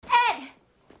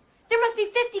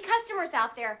50 customers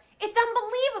out there. It's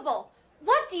unbelievable.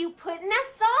 What do you put in that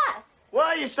sauce?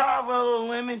 Well, you start off with a little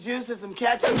lemon juice and some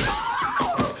ketchup.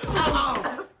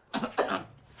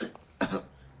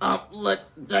 Look,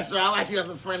 Dexter, I like you as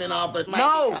a friend and all, but...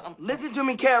 No, listen to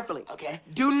me carefully. Okay.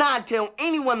 Do not tell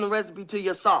anyone the recipe to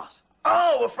your sauce.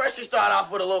 Oh, well, first you start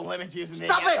off with a little lemon juice and then...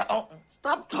 Stop it! Oh.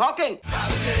 Stop talking.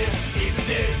 I'm a dude, he's a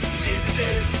dude, she's a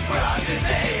dude. We're all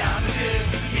today. I'm a dude,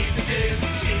 he's a dude,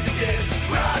 she's a dude.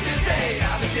 We're all today.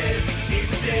 I'm a dude,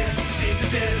 he's a dude, she's a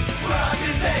dude. We're all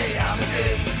today. I'm a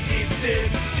dude, he's a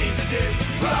dude, she's a dude.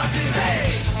 We're all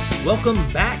today. Welcome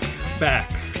back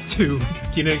to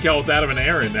Keenan and Kel with Adam and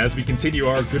Aaron as we continue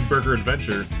our Good Burger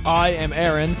adventure. I am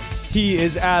Aaron. He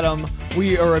is Adam.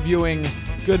 We are reviewing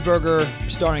Good Burger,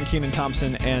 starring Kenan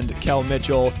Thompson and Kel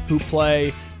Mitchell, who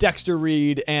play Dexter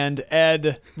Reed and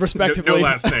Ed, respectively. No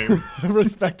last name.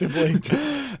 respectively.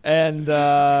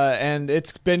 And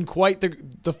it's been quite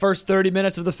the first 30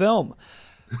 minutes of the film.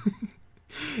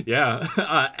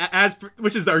 Yeah,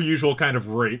 which is our usual kind of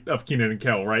rate of Keenan and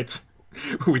Kel, right?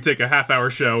 We take a half-hour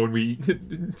show and we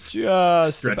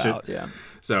Just stretch about, it. yeah.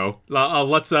 So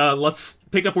let's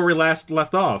pick up where we last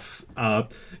left off.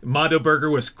 Mondo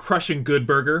Burger was crushing Good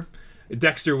Burger.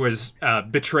 Dexter was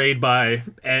betrayed by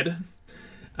Ed.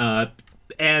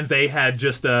 And they had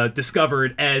just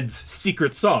discovered Ed's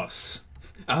secret sauce.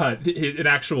 An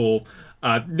actual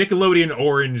Nickelodeon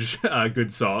orange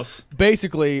good sauce.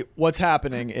 Basically, what's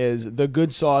happening is the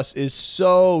good sauce is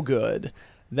so good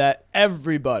that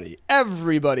everybody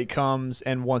comes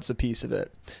and wants a piece of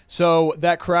it. So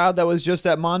that crowd that was just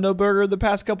at Mondo Burger the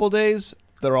past couple days,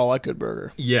 they're all at Good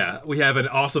Burger. Yeah, we have an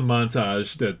awesome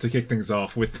montage to kick things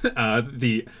off with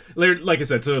like I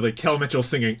said, so like Kel Mitchell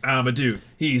singing "I'm a dude,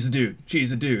 he's a dude,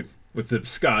 she's a dude" with the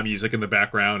ska music in the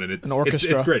background, and an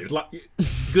orchestra. It's great,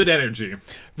 good energy,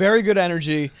 very good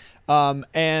energy,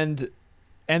 and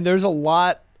there's a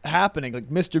lot happening. Like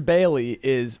Mr. Bailey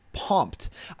is pumped.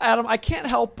 Adam, I can't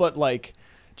help but like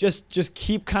just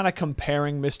keep kind of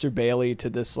comparing Mr. Bailey to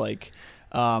this like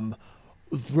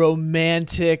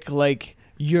romantic like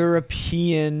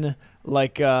European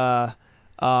like what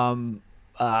do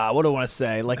I want to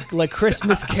say, like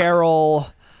Christmas Carol,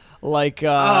 like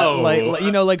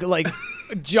like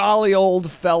jolly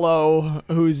old fellow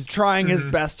who's trying his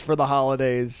best for the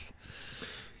holidays.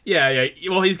 Yeah.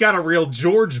 Well, he's got a real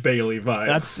George Bailey vibe.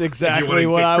 That's exactly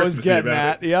what I was getting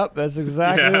at. Yep, that's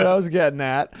exactly what I was getting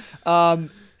at.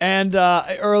 And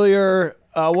earlier,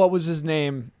 what was his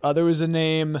name? There was a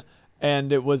name,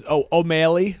 and it was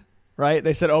O'Malley, right?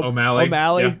 They said O'Malley.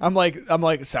 Yeah. I'm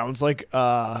like, sounds like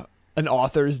an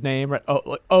author's name, right?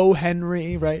 O.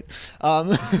 Henry, right? I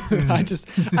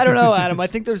don't know, Adam. I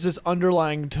think there's this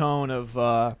underlying tone of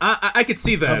I could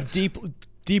see that of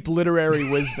deep literary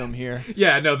wisdom here.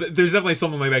 Yeah, no, there's definitely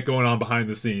something like that going on behind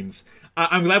the scenes.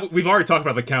 I'm glad we've already talked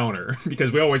about the counter,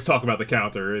 because we always talk about the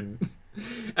counter, and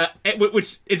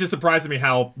which it just surprises me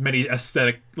how many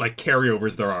aesthetic like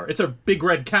carryovers there are. It's a big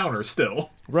red counter still.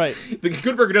 Right. The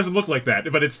Good Burger doesn't look like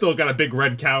that, but it's still got a big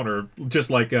red counter, just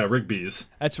like Rigby's.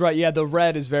 That's right. Yeah, the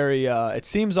red is very. It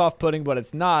seems off-putting, but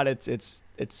it's not. It's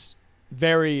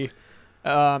very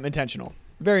intentional.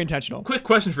 Very intentional. Quick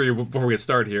question for you before we get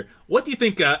started here. What do you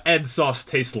think Ed's sauce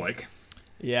tastes like?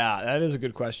 Yeah, that is a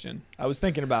good question. I was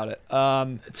thinking about it.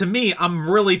 To me, I'm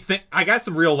really I got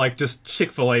some real like just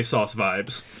Chick-fil-A sauce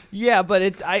vibes. Yeah, but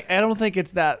I don't think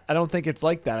it's that. I don't think it's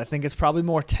like that. I think it's probably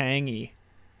more tangy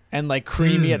and like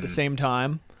creamy at the same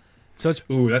time. So it's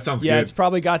that sounds good. Yeah, it's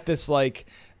probably got this like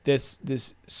this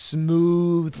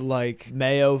smooth like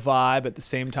mayo vibe at the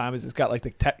same time as it's got like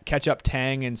the ketchup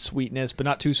tang and sweetness, but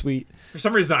not too sweet. For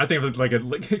some reason, I think of it like kind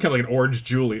of like an Orange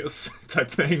Julius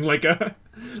type thing, like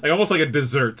almost like a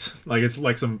dessert. Like it's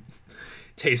like some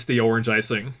tasty orange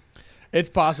icing. It's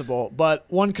possible, but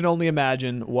one can only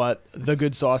imagine what the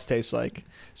good sauce tastes like.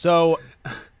 So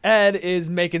Ed is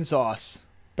making sauce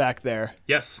back there.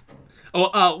 Yes.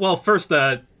 Oh, well, first,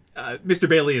 Mr.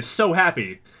 Bailey is so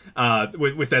happy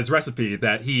with Ed's recipe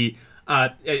that he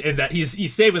and that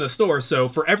he's saving the store. So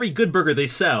for every Good Burger they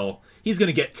sell, he's going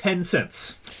to get 10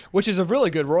 cents. Which is a really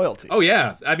good royalty. Oh,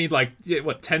 yeah. I mean, like,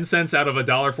 10 cents out of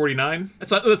 $1.49? It's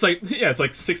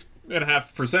like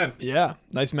 6.5%. Yeah,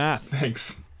 nice math.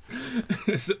 Thanks.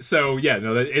 So yeah,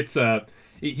 no, it's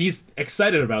he's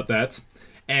excited about that,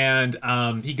 and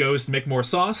he goes to make more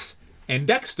sauce, and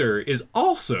Dexter is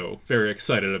also very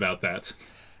excited about that.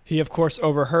 He, of course,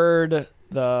 overheard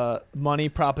the money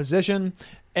proposition,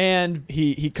 and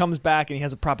he comes back and he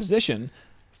has a proposition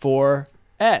for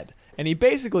Ed. And he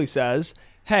basically says,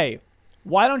 hey,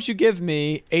 why don't you give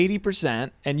me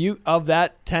 80% and you of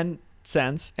that 10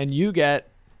 cents and you get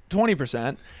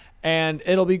 20%, and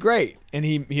it'll be great. And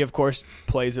he of course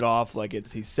plays it off like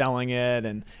he's selling it,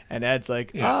 and Ed's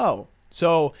like, oh.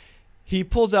 So he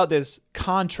pulls out this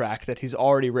contract that he's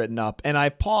already written up, and I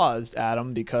paused,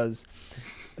 Adam, because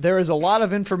there is a lot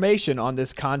of information on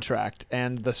this contract,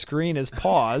 and the screen is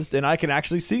paused, and I can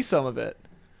actually see some of it.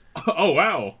 Oh,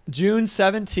 wow. June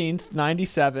 17th,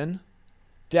 97,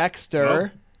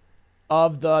 Dexter,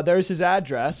 there's his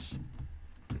address.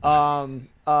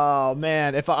 Oh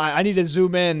man, if I need to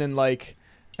zoom in and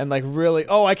really,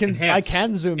 I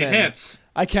can zoom in.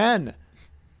 I can.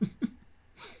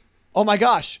 Oh my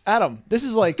gosh, Adam, this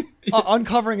is like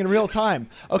uncovering in real time.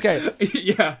 Okay.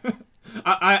 Yeah.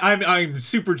 I'm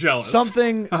super jealous.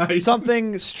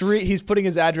 Something street. He's putting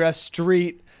his address,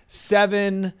 street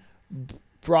 7,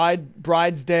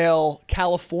 Bridesdale,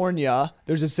 California.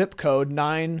 There's a zip code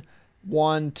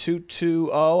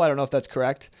 91220. I don't know if that's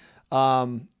correct.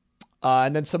 And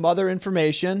then some other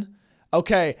information.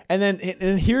 Okay, and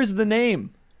here's the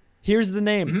name.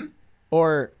 Mm-hmm.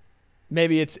 Or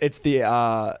maybe it's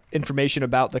the information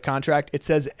about the contract. It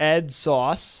says Ed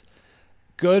Sauce,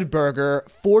 Good Burger,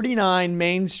 49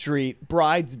 Main Street,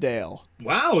 Bridesdale.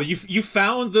 Wow, you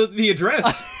found the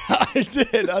address. I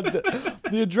did.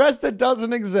 The address that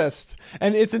doesn't exist.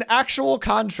 And it's an actual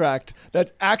contract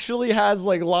that actually has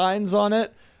like lines on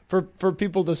it for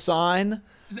people to sign.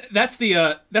 That's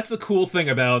the cool thing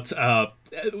about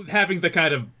having the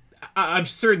kind of. I'm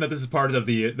certain that this is part of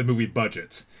the movie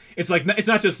budget. It's like it's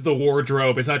not just the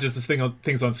wardrobe, it's not just this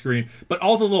things on screen, but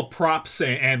all the little props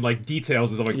and like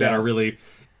details and stuff like that are really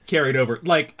carried over.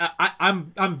 Like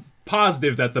I'm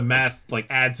positive that the math like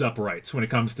adds up right when it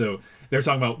comes to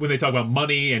when they talk about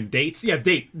money and dates. Yeah,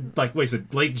 date like wait,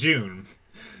 it's late June.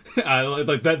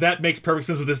 Like that makes perfect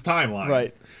sense with this timeline.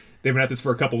 Right. They've been at this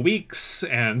for a couple of weeks,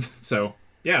 and so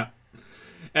yeah,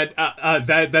 and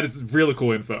that is really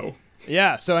cool info.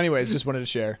 Yeah. So, anyways, just wanted to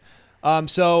share.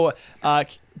 So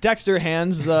Dexter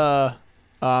hands the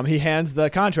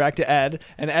contract to Ed,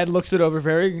 and Ed looks it over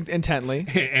very intently.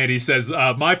 And he says,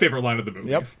 "My favorite line of the movie."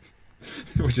 Yep.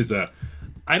 Which is,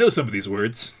 "I know some of these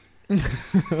words."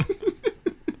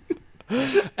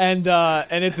 And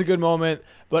it's a good moment.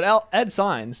 But Ed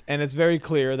signs, and it's very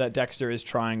clear that Dexter is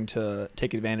trying to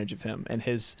take advantage of him and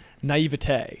his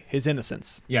naivete, his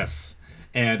innocence. Yes.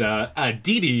 And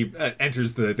Dee Dee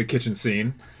enters the kitchen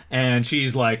scene, and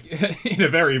she's like, in a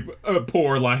very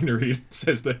poor line to read,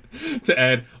 says to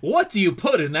Ed, "What do you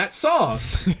put in that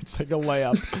sauce?" It's like a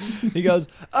layup. He goes,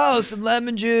 "Oh, some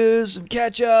lemon juice, some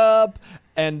ketchup,"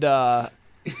 and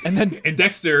then and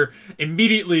Dexter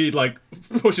immediately like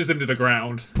pushes him to the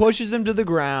ground.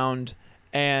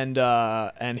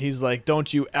 And he's like,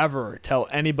 "Don't you ever tell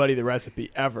anybody the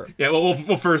recipe, ever." Yeah,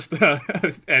 well first,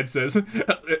 Ed says,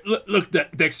 "Look,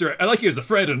 Dexter, I like you as a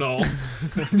friend and all,"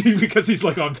 because he's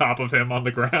like on top of him on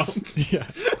the ground. Yeah,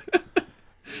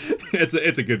 it's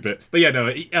a good bit. But yeah,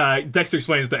 no, Dexter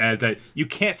explains to Ed that you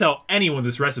can't tell anyone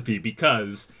this recipe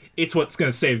because it's what's going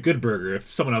to save Good Burger.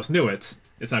 If someone else knew it,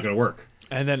 it's not going to work.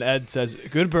 And then Ed says,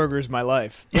 "Good Burger's my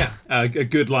life." Yeah, a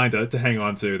good line to hang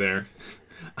on to there.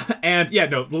 And yeah,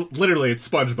 no, literally, it's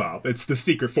SpongeBob. It's the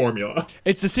secret formula.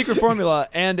 It's the secret formula,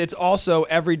 and it's also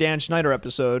every Dan Schneider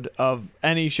episode of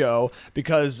any show,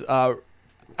 because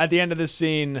at the end of this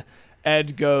scene,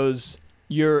 Ed goes,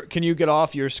 "Can you get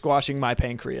off? You're squashing my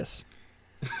pancreas."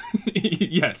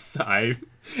 Yes,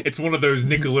 it's one of those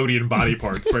Nickelodeon body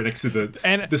parts right next to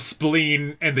the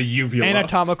spleen and the uvula.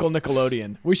 Anatomical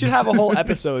Nickelodeon. We should have a whole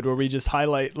episode where we just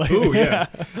highlight like. Ooh, yeah.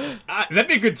 That'd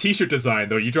be a good T-shirt design,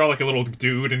 though. You draw like a little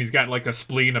dude, and he's got like a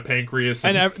spleen, a pancreas,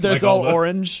 and it's like all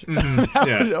orange.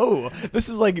 Mm-hmm, this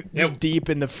is like deep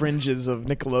in the fringes of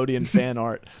Nickelodeon fan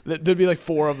art. There'd be like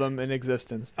 4 of them in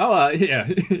existence. Oh, yeah,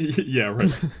 yeah,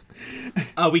 right.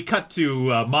 We cut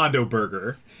to Mondo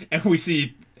Burger, and we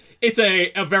see. It's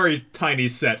a very tiny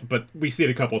set, but we see it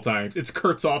a couple times. It's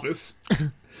Kurt's office.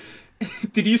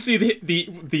 Did you see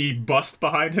the bust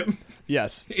behind him?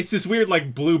 Yes. It's this weird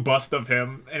like blue bust of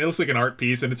him, and it looks like an art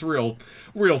piece, and it's real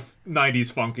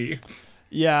 90s funky.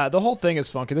 Yeah, the whole thing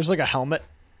is funky. There's like a helmet,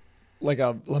 like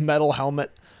a metal helmet,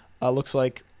 looks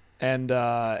like,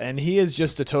 and he is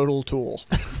just a total tool.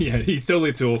 Yeah, he's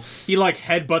totally a tool. He like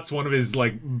headbutts one of his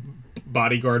like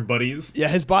bodyguard buddies. Yeah,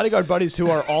 his bodyguard buddies who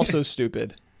are also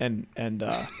stupid. And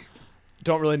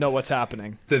don't really know what's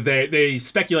happening. They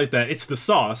speculate that it's the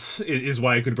sauce is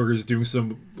why Good Burger's doing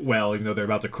so well, even though they're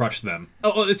about to crush them.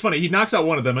 Oh, it's funny. He knocks out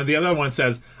one of them, and the other one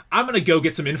says, "I'm gonna go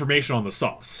get some information on the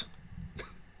sauce.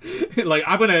 Like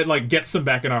I'm gonna like get some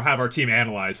back and have our team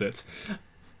analyze it."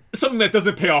 Something that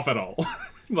doesn't pay off at all.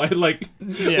 like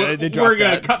yeah, we're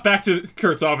gonna cut back to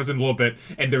Kurt's office in a little bit,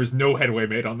 and there's no headway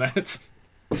made on that.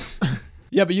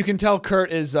 Yeah, but you can tell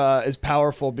Kurt is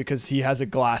powerful because he has a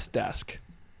glass desk.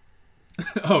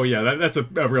 Oh yeah, that's a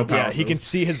real power. Yeah, he move. can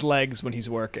see his legs when he's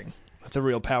working. That's a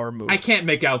real power move. I can't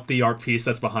make out the art piece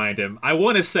that's behind him. I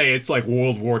want to say it's like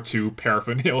World War II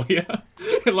paraphernalia,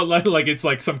 like it's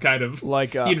like some kind of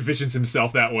Like, he envisions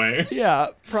himself that way. Yeah,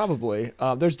 probably.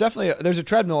 There's definitely there's a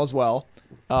treadmill as well.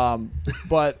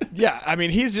 But yeah, I mean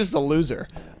he's just a loser.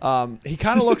 He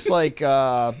kind of looks like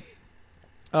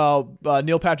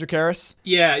Neil Patrick Harris.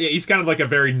 Yeah, he's kind of like a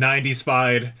very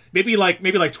 90s-fied, maybe like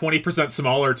 20%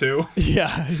 smaller too.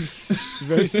 Yeah, he's a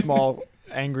very small,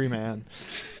 angry man.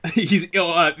 He's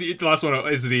the last one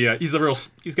is he's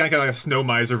got kind of like a Snow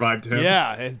Miser vibe to him.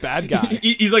 Yeah, he's bad guy.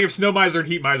 He's like if Snow Miser and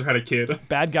Heat Miser had a kid.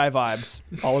 Bad guy vibes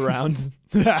all around.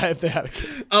 If they had a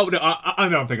kid. Oh no, I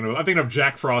know I'm thinking of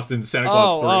Jack Frost in Santa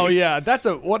Claus 3. Oh yeah, that's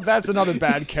another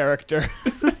bad character.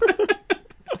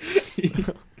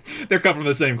 They're cut from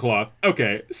the same cloth.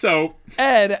 Okay, so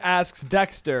Ed asks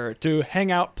Dexter to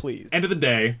hang out, please. end of the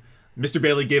day, Mr.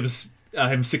 Bailey gives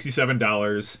him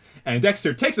 $67, and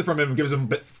Dexter takes it from him and gives him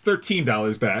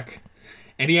 $13 back.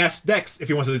 And he asks Dex if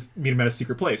he wants to meet him at a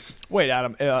secret place. Wait,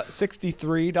 Adam,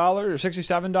 $63 or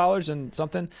 $67 and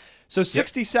something. So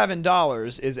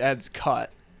 $67 is Ed's cut.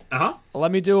 Uh-huh.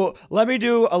 Let me do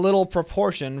a little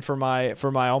proportion for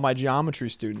all my geometry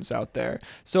students out there.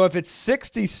 So if it's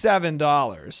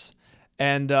 $67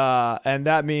 and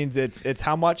that means it's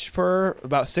how much per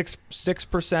about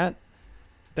 6%?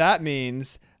 That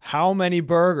means how many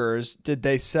burgers did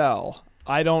they sell?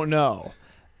 I don't know.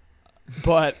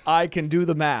 But I can do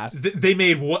the math. They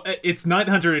made it's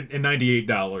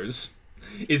 $998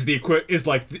 is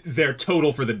like their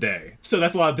total for the day. So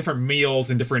that's a lot of different meals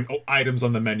and different items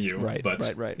on the menu. Right.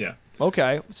 Yeah.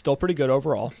 Okay, still pretty good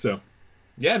overall. So,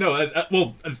 yeah, no.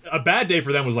 A bad day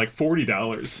for them was like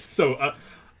 $40. So,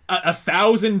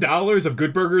 $1,000 of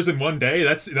good burgers in one day.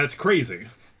 That's crazy.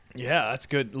 Yeah, that's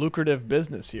good, lucrative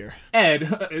business here.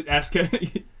 Ed asked Dex,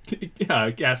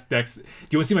 "Do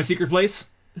you want to see my secret place?"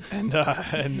 And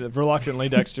reluctantly,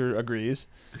 Dexter agrees.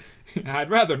 I'd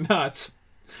rather not.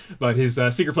 But his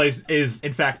secret place is,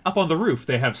 in fact, up on the roof.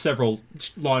 They have several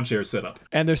lawn chairs set up.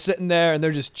 And they're sitting there and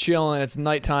they're just chilling. It's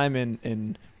nighttime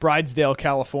in Bridesdale,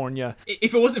 California.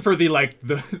 If it wasn't for the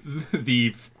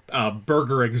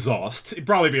burger exhaust, it'd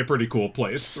probably be a pretty cool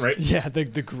place, right? Yeah, the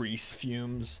grease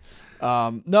fumes.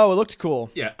 No, it looked cool.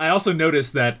 Yeah, I also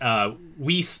noticed that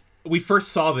we first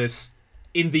saw this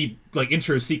in the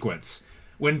intro sequence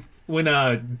when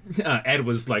Ed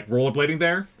was rollerblading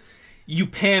there. You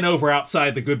pan over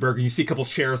outside the Good Burger and you see a couple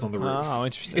chairs on the roof. Oh,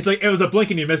 interesting. It's like it was a blink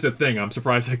and you missed it thing. I'm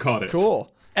surprised I caught it. Cool.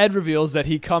 Ed reveals that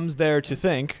he comes there to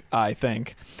think,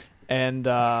 and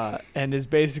is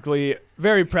basically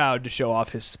very proud to show off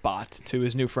his spot to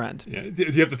his new friend. Yeah. Do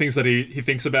you have the things that he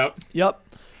thinks about? Yep.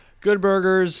 Good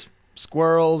burgers,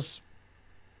 squirrels,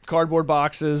 cardboard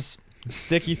boxes,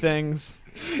 sticky things.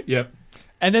 Yep.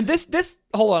 And then this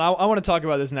hold on, I want to talk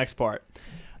about this next part.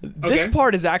 This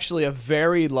part is actually a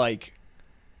very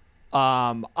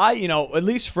at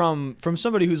least from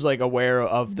somebody who's aware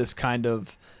of this kind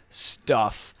of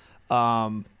stuff,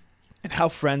 and how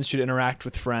friends should interact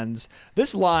with friends.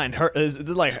 This line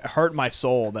hurt my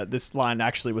soul that this line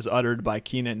actually was uttered by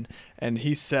Keenan, and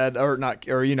he said,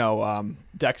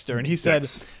 Dexter, and he said,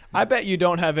 "I bet you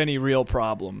don't have any real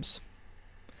problems."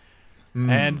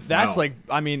 And that's wow.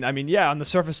 yeah, on the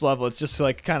surface level, it's just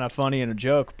kind of funny and a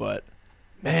joke, but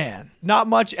man, not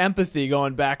much empathy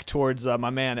going back towards my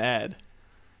man Ed.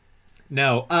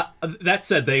 No, that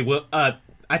said, they will. I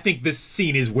think this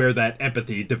scene is where that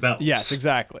empathy develops. Yes,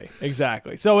 exactly.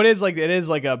 So it is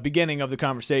like a beginning of the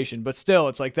conversation, but still,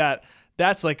 it's like that.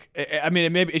 That's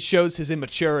it shows his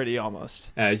immaturity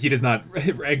almost. He does not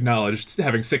acknowledge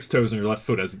having 6 toes on your left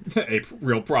foot as a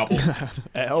real problem.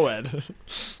 Oh, Ed.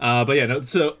 But yeah, no.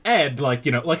 So Ed, like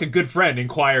a good friend,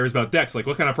 inquires about Dex.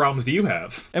 What kind of problems do you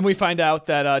have? And we find out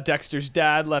that Dexter's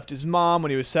dad left his mom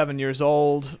when he was 7 years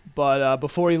old, but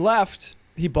before he left,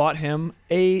 he bought him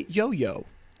a yo-yo.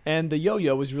 And the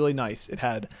yo-yo was really nice. It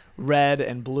had red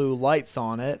and blue lights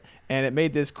on it, and it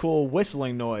made this cool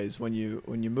whistling noise when you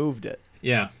moved it.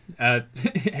 Yeah, and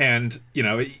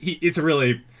it's a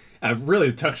really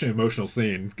touching, emotional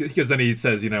scene because then he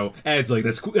says, Ed's like,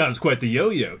 that was quite the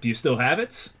yo-yo. Do you still have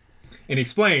it? And he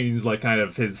explains kind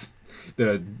of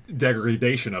the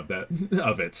degradation of it,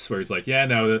 where he's like, yeah,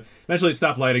 no, eventually it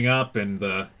stopped lighting up and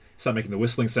stopped making the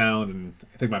whistling sound, and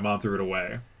I think my mom threw it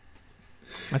away.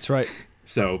 That's right.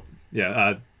 So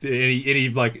yeah, and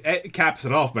he caps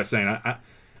it off by saying,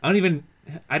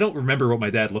 I don't remember what my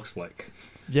dad looks like.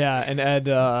 Yeah, and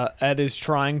Ed is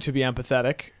trying to be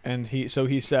empathetic, and he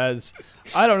says,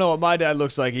 I don't know what my dad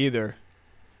looks like either.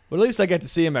 But at least I get to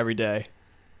see him every day.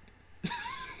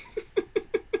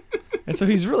 And so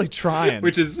he's really trying.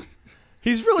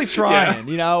 He's really trying,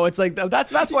 you know. It's like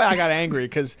that's why I got angry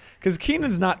because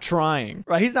Keenan's not trying,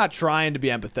 right? He's not trying to be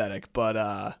empathetic, but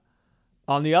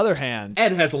on the other hand,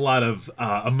 Ed has a lot of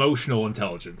emotional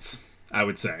intelligence, I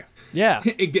would say. Yeah,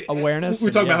 awareness.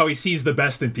 We're talking about how he sees the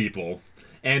best in people,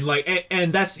 and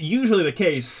and that's usually the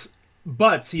case.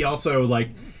 But he also, like,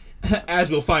 as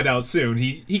we'll find out soon,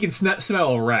 he can smell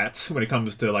a rat when it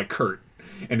comes to like Kurt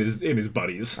and his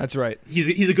buddies. That's right.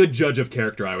 He's a good judge of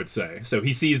character, I would say. So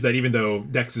he sees that even though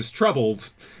Dex is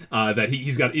troubled, that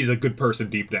he's a good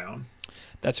person deep down.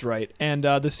 That's right. And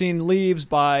the scene leaves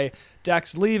by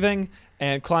Dex leaving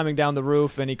and climbing down the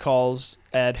roof, and he calls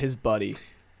Ed his buddy,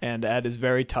 and Ed is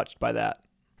very touched by that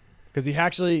because he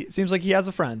actually seems like he has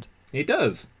a friend. He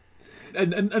does. A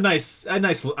nice.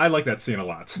 I like that scene a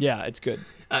lot. Yeah, it's good.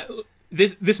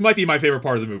 This might be my favorite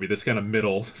part of the movie. This kind of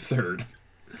middle third.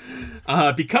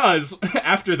 Because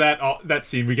after that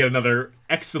scene, we get another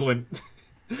excellent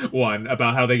one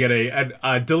about how they get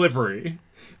a delivery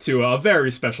to a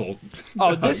very special.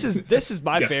 Oh, this is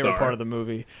my favorite part of the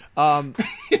movie.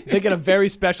 They get a very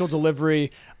special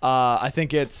delivery. I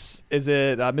think is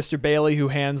it Mr. Bailey who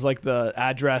hands like the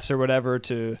address or whatever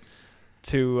to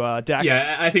Dex.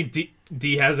 Yeah, I think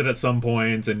D has it at some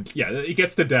point, and yeah, he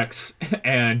gets to Dex,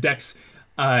 and Dex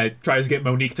tries to get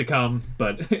Monique to come,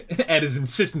 but Ed is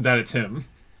insistent that it's him.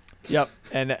 Yep,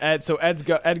 and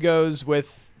Ed goes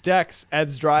with Dex.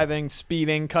 Ed's driving,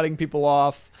 speeding, cutting people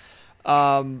off.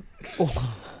 They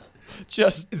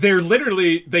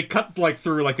cut like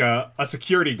through like a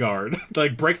security guard,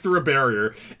 like break through a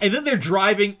barrier, and then they're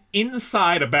driving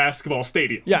inside a basketball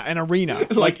stadium. Yeah, an arena,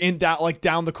 like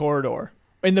down the corridor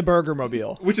in the Burger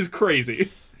Mobile, which is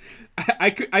crazy.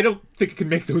 I don't think it can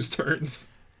make those turns.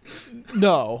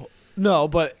 No,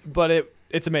 but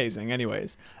it's amazing.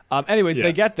 Anyways, yeah.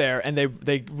 They get there and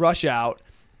they rush out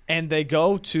and they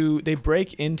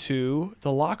break into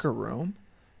the locker room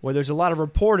where there's a lot of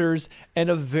reporters and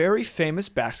a very famous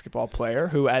basketball player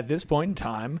who at this point in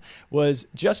time was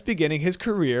just beginning his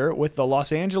career with the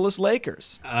Los Angeles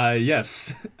Lakers.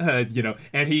 Yes. And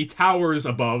he towers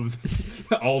above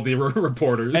all the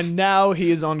reporters. And now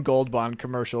he is on Gold Bond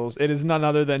commercials. It is none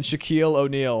other than Shaquille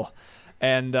O'Neal.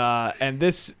 And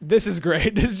this is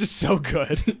great. This is just so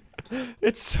good.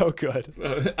 It's so good.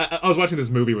 I was watching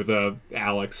this movie with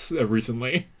Alex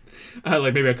recently.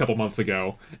 Like maybe a couple months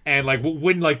ago, and like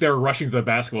when like they're rushing to the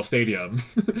basketball stadium,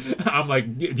 I'm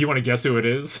like, "Do you want to guess who it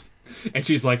is?" And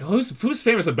she's like, "Who's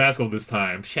famous at basketball this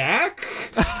time? Shaq?"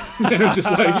 And I'm just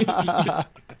like,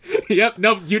 "Yep,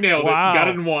 no, you nailed it. Got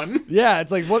it in one." Yeah,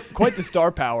 it's like quite the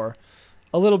star power,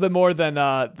 a little bit more than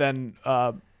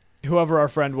whoever our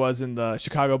friend was in the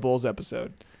Chicago Bulls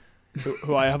episode,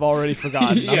 who I have already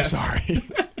forgotten. Yeah. I'm sorry.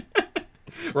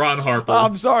 Ron Harper.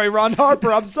 I'm sorry, Ron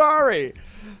Harper. I'm sorry.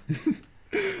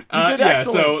 Yeah,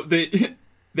 so they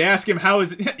ask him how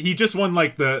is he just won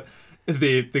like the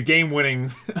game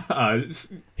winning.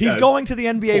 He's going to the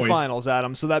NBA Finals,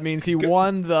 Adam. So that means he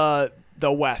won the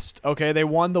West. Okay, they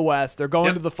won the West. They're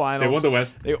going to the finals. They won the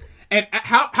West. And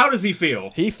how does he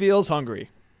feel? He feels hungry.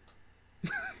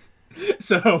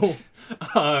 So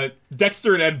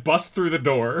Dexter and Ed bust through the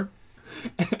door,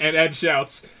 and Ed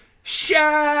shouts,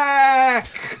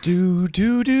 "Shaq!" Do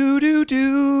do do do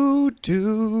do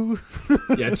do.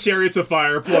 Yeah, Chariots of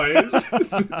Fire plays.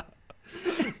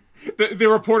 The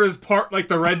reporters part like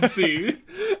the Red Sea,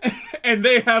 and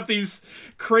they have these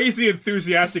crazy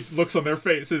enthusiastic looks on their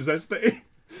faces as they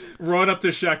run up to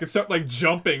Shaq and start like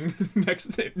jumping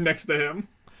next to him.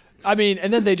 I mean,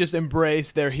 and then they just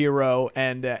embrace their hero,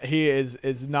 and he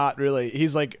is not really.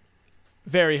 He's like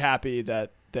very happy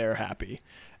that they're happy.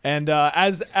 And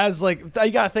as like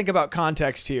you gotta think about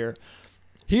context here.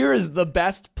 Here is the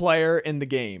best player in the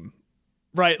game,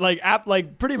 right?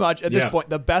 Like pretty much at this point,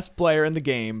 the best player in the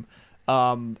game,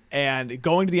 and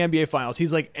going to the NBA Finals.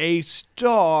 He's like a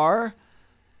star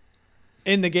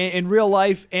in the game, in real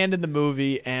life and in the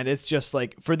movie, and it's just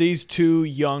like for these two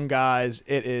young guys,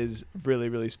 it is really,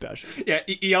 really special. Yeah,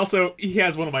 he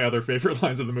has one of my other favorite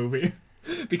lines of the movie.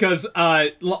 Because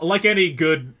like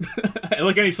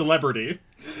any celebrity,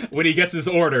 when he gets his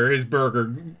order, his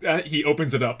burger, he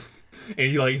opens it up and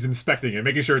he's inspecting it,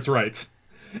 making sure it's right.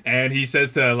 And he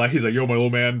says to he's like, "Yo, my little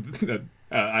man,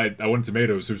 I want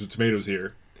tomatoes. There's some tomatoes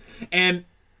here." And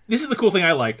this is the cool thing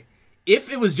I like. If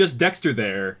it was just Dexter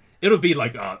there, it would be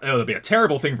like it would be a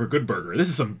terrible thing for Good Burger. This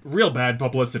is some real bad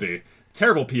publicity,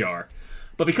 terrible PR.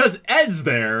 But because Ed's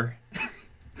there.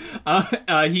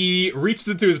 He reaches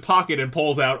into his pocket and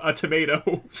pulls out a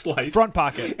tomato slice. Front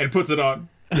pocket. And puts it on.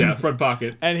 Yeah, front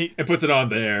pocket. And puts it on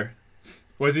there.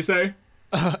 What does he say?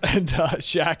 And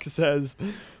Shaq says,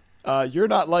 "You're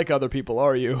not like other people,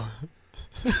 are you?"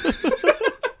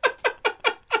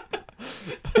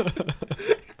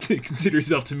 Consider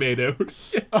yourself tomatoed.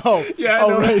 Oh, Yeah, oh,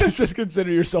 no, right. It that's- says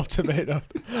consider yourself tomatoed.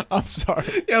 I'm sorry.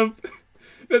 Yeah.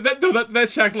 That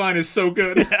Shaq line is so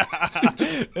good.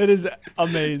 It is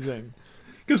amazing.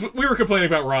 Because we were complaining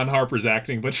about Ron Harper's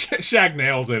acting, but Shaq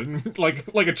nails it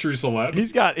like a true celeb.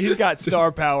 He's got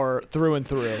star power through and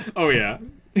through. Oh yeah,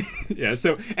 yeah.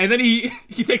 So and then he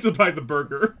takes a bite of the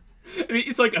burger. And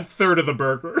it's like a third of the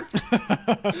burger.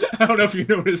 I don't know if you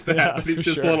noticed that, Yeah, but he's for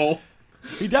just sure. little.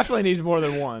 He definitely needs more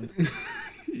than one.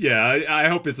 Yeah, I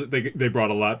hope they brought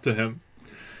a lot to him.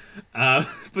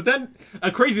 But then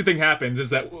a crazy thing happens is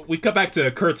that we cut back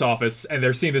to Kurt's office and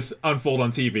they're seeing this unfold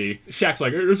on TV. Shaq's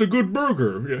like, "It's a good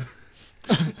burger."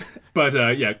 Yeah.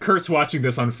 But yeah, Kurt's watching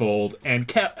this unfold, and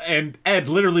Ed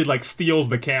literally like steals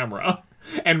the camera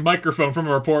and microphone from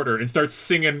a reporter and starts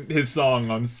singing his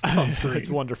song on screen. It's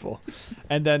wonderful.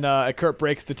 And then Kurt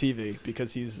breaks the TV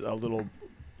because he's a little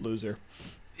loser.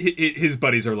 His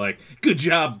buddies are like, "Good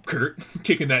job, Kurt,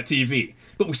 kicking that TV,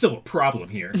 but we still have a problem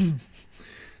here."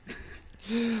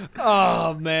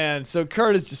 Oh, man. So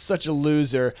Kurt is just such a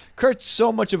loser. Kurt's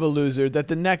so much of a loser that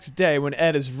the next day when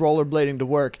Ed is rollerblading to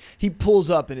work, he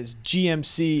pulls up in his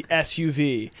GMC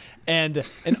SUV and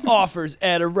offers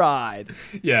Ed a ride.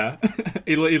 Yeah,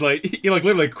 he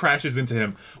literally crashes into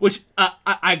him. Which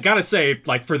I gotta say,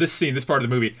 like for this scene, this part of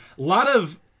the movie, a lot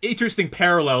of interesting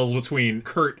parallels between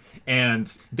Kurt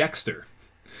and Dexter,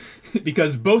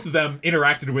 because both of them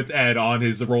interacted with Ed on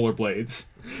his rollerblades,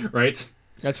 right?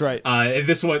 That's right. And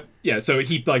this one, yeah. So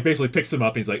he like basically picks him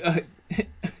up and he's like,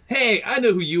 "Hey, I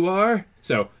know who you are."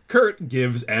 So Kurt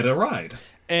gives Ed a ride.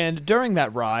 And during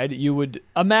that ride, you would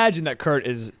imagine that Kurt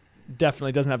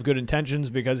definitely doesn't have good intentions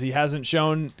because he hasn't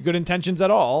shown good intentions at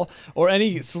all or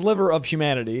any sliver of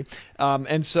humanity.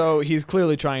 And so he's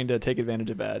clearly trying to take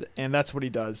advantage of Ed. And that's what he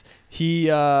does. He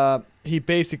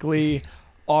basically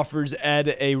offers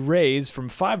Ed a raise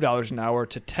from $5 an hour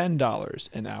to $10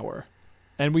 an hour.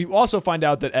 And we also find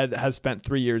out that Ed has spent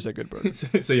 3 years at Good Burger.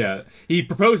 So yeah, he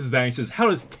proposes that and he says, "How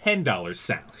does $10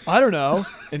 sound?" I don't know.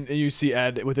 And you see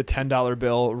Ed with a $10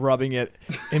 bill rubbing it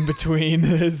in between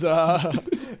his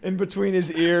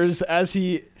ears as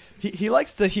he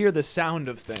likes to hear the sound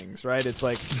of things, right? It's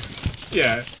like,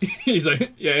 Yeah, he's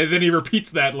like, yeah, and then he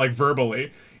repeats that like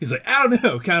verbally. He's like, "I don't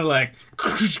know," kind of like.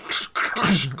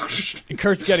 and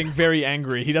Kurt's getting very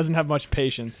angry. He doesn't have much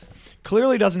patience.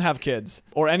 Clearly doesn't have kids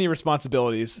or any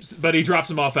responsibilities. But he drops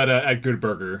him off at Good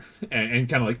Burger and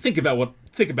kind of like think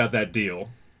about that deal.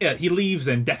 Yeah, he leaves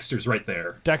and Dexter's right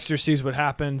there. Dexter sees what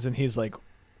happens and he's like,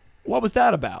 "What was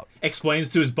that about?" Explains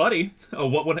to his buddy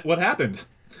what happened.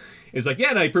 He's like,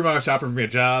 "Yeah, no, he pretty much offered me a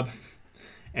job."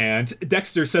 And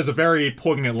Dexter says a very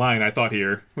poignant line I thought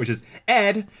here, which is,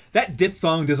 "Ed, that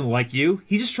diphthong doesn't like you.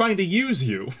 He's just trying to use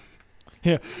you."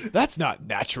 Yeah, that's not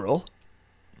natural.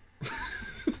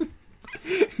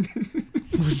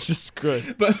 It's just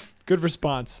good. But Good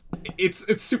response.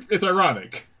 it's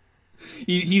ironic.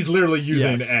 He's literally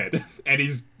using Yes. Ed, and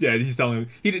he's telling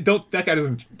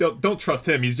him don't trust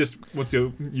him. He's just wants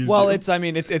to use. Well, you.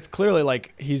 it's clearly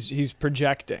like he's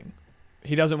projecting.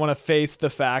 He doesn't want to face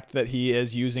the fact that he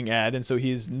is using Ed, and so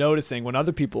he's noticing when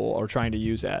other people are trying to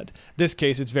use Ed. This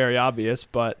case, it's very obvious,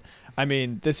 but I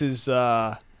mean, this is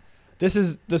the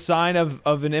sign of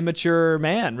an immature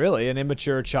man, really, an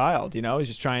immature child. You know, he's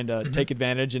just trying to take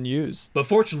advantage and use. But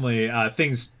fortunately,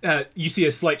 things you see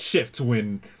a slight shift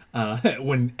when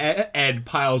Ed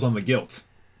piles on the guilt.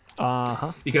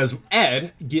 Because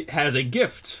Ed has a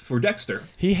gift for Dexter.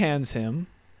 He hands him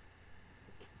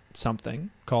something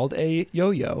called a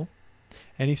yo-yo,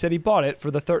 and he said he bought it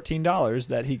for the $13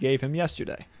 that he gave him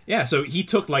yesterday. Yeah, so he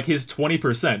took like his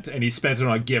 20% and he spent it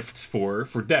on a gift for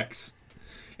Dex.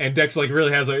 And Dex like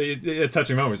really has a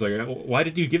touching moment. He's like, "Why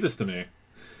did you give this to me?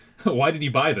 Why did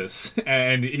you buy this?"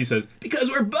 And he says,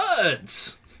 "Because we're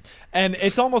buds." And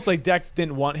it's almost like Dex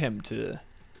didn't want him to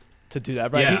do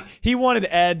that, right? Yeah. He wanted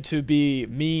Ed to be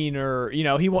mean, or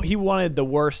he wanted the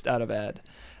worst out of Ed,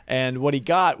 and what he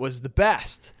got was the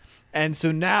best. And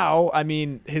so now, I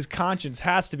mean, his conscience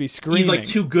has to be screaming. He's like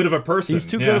too good of a person. He's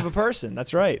too good of a person.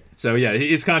 That's right. So yeah,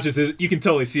 his conscience is, you can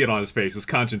totally see it on his face. His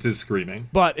conscience is screaming.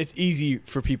 But it's easy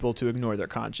for people to ignore their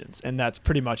conscience, and that's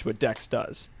pretty much what Dex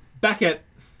does. Back at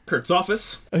Kurt's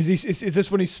office. Is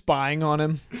this when he's spying on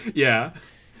him? Yeah.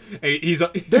 There's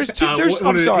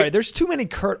There's too many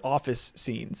Kurt office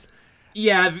scenes.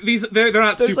 Yeah, they're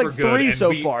not There's super like good. 3 and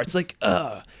so far. It's like,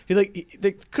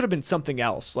 they could have been something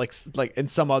else, like in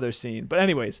some other scene. But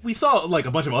anyways, We saw like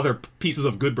a bunch of other pieces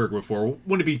of Good Burger before.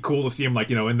 Wouldn't it be cool to see him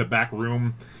like in the back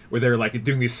room where they're like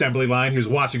doing the assembly line? He was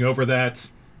watching over that.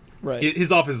 right?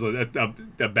 His office is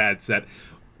a bad set.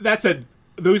 That said,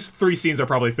 those 3 scenes are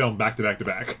probably filmed back to back to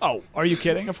back. Oh, are you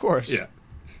kidding? Of course. Yeah.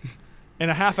 In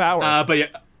a half hour. But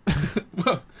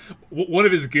yeah, one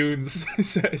of his goons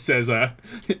says,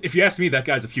 "If you ask me, that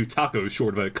guy's a few tacos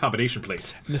short of a combination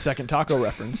plate." The second taco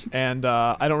reference, and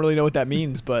I don't really know what that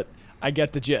means, but I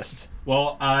get the gist.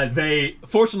 Well,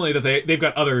 fortunately they've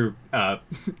got other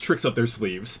tricks up their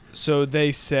sleeves. So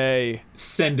they say,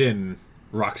 Send in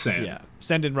Roxanne. yeah,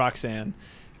 send in Roxanne.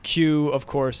 Cue, of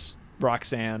course,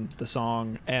 Roxanne, the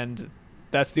song, and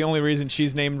that's the only reason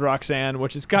she's named Roxanne,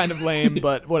 which is kind of lame,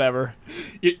 but whatever.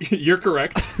 You're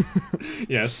correct.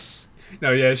 Yes.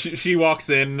 No, yeah, she walks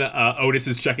in. Otis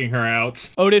is checking her out.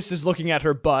 Otis is looking at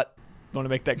her butt. I want to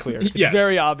make that clear. It's Yes.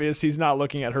 very obvious he's not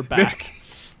looking at her back.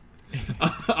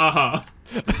 Uh-huh.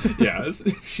 Yeah,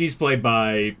 she's played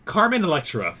by Carmen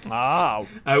Electra, Ah,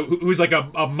 who's like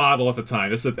a model at the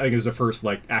time. This I think is her first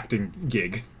like acting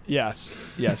gig. yes.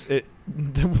 It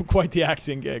quite the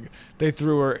acting gig. They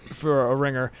threw her for a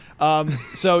ringer.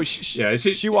 So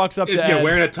she walks up to yeah, Ed.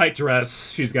 wearing a tight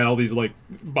dress. She's got all these like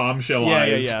bombshell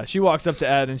eyes. Yeah. She walks up to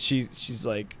Ed and she's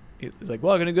like, he's like,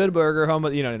 welcome to Good Burger, home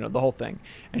of, the whole thing.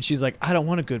 And she's like, I don't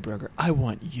want a Good Burger. I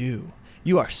want you.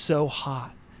 You are so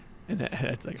hot. And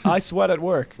it's like, I sweat at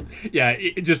work. Yeah,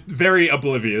 just very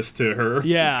oblivious to her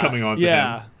Yeah. coming on to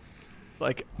him.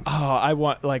 Like, oh, I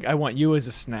want you as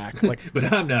a snack. Like,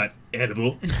 But I'm not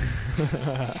edible.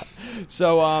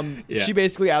 so Yeah. she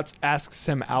basically asks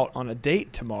him out on a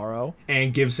date tomorrow.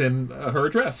 And gives him her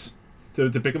address to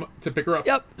pick her up.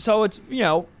 Yep. So it's,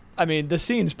 I mean, the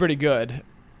scene's pretty good.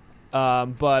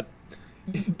 But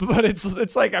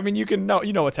it's like, I mean, you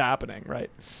know what's happening, right?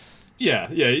 Yeah.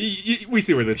 We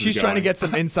see where this is going. She's trying to get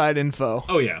some inside info.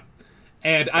 Oh yeah,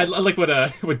 and I like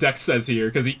what Dex says here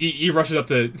because he rushes up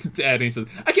to Ed and he says,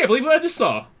 "I can't believe what I just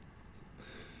saw."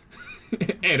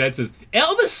 And Ed says,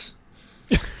 "Elvis."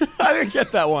 I didn't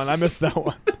get that one. I missed that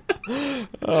one.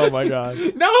 Oh my god.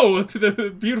 No,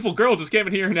 the beautiful girl just came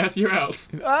in here and asked you out.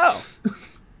 Oh.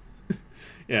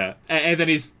 Yeah, and then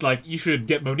he's like, "You should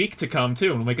get Monique to come too,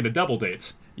 and we'll make it a double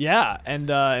date." Yeah,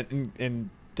 and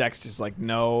Dex just like,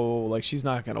 no, like she's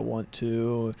not gonna want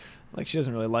to, like she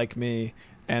doesn't really like me,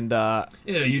 and Yeah,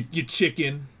 you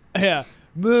chicken. yeah,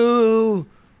 moo.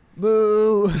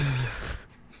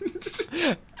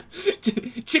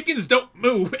 Chickens don't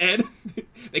move, Ed.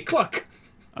 They cluck.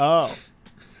 Oh.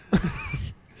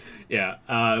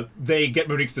 Yeah, they get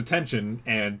Monique's attention,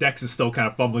 and Dex is still kind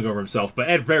of fumbling over himself, but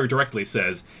Ed very directly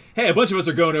says, "Hey, a bunch of us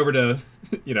are going over to,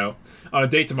 on a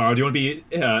date tomorrow. Do you want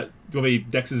to be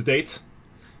Dex's date?"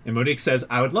 And Monique says,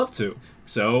 "I would love to."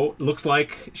 So, looks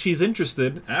like she's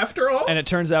interested after all. And it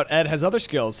turns out Ed has other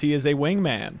skills. He is a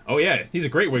wingman. Oh yeah, he's a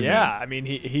great wingman. Yeah, I mean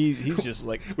he's just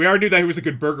like We already knew that he was a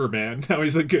good burger man. Now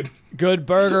he's a good... good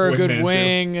burger, good Wingman,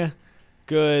 wing,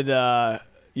 good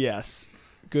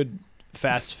good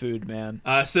fast food man.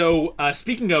 So,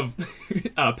 speaking of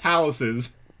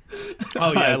palaces...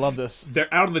 Oh yeah, I love this.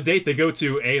 They're out on the date. They go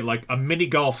to a mini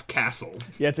golf castle.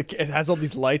 Yeah, it has all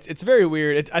these lights. It's very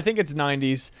weird. I think it's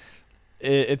 90s.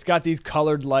 It's got these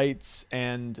colored lights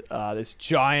and this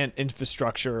giant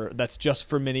infrastructure that's just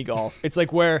for mini golf. It's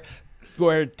like where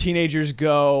teenagers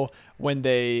go when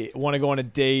they want to go on a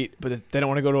date, but they don't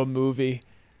want to go to a movie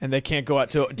and they can't go out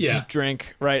to just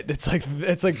drink. Right? It's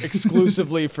like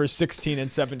exclusively for 16 and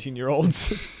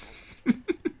 17-year-olds.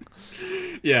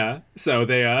 Yeah, so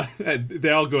they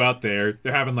all go out there.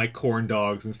 They're having like corn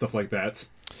dogs and stuff like that.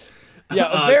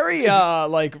 Yeah, a very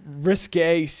like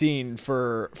risque scene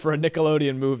for a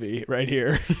Nickelodeon movie right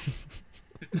here.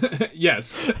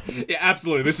 Yes, yeah,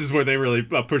 absolutely. This is where they really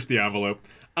push the envelope.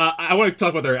 I want to talk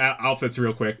about their outfits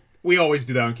real quick. We always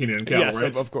do that on Kenan and Kel, Yes,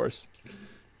 right? of course.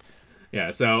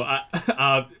 Yeah. So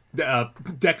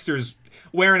Dexter's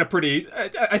wearing a pretty,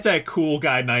 I'd say, a cool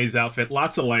guy, nice outfit.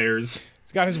 Lots of layers.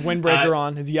 He's got his windbreaker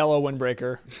on, his yellow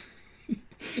windbreaker.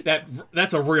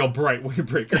 That's a real bright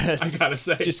windbreaker, I gotta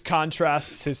say. Just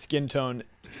contrasts his skin tone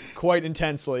quite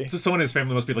intensely. So someone in his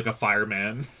family must be like a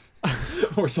fireman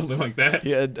or something like that.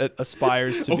 He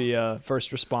aspires to be a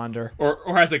first responder.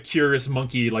 Or has a curious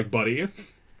monkey like buddy.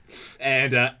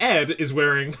 And Ed is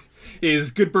wearing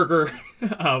his Good Burger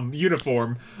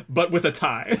uniform, but with a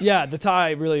tie. Yeah, the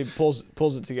tie really pulls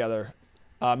it together.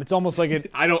 It's almost like it.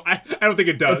 I don't think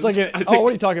it does. It's like what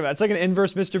are you talking about? It's like an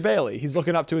inverse Mr. Bailey. He's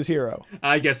looking up to his hero.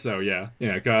 I guess so. Yeah.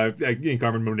 Carmen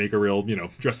and Monique are real,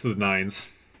 dressed to the nines.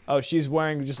 Oh, she's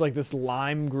wearing just like this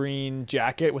lime green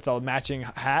jacket with a matching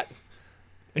hat.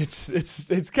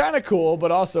 It's kind of cool,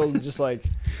 but also just like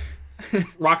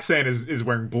Roxanne is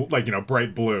wearing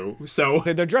bright blue. So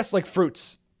they're dressed like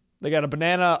fruits. They got a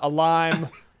banana, a lime.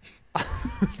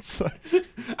 It's like,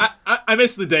 I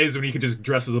miss the days when you could just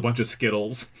dress as a bunch of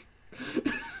Skittles.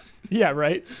 yeah,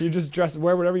 right. You just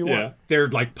wear whatever you want. Yeah, they're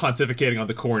like pontificating on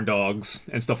the corn dogs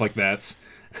and stuff like that.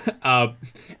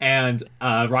 And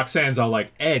Roxanne's all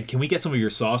like, Ed, can we get some of your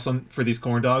sauce for these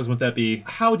corn dogs? Wouldn't that be?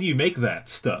 How do you make that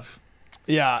stuff?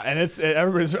 Yeah, and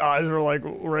everybody's eyes were like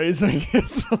raising.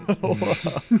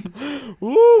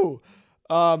 Woo!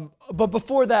 But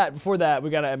before that, we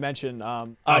gotta mention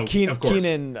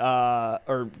Keenan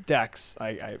or Dex.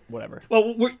 Whatever.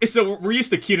 Well, we're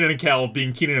used to Keenan and Kel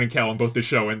being Keenan and Kel in both the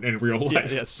show and in real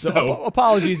life. Yes. So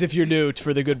apologies if you're new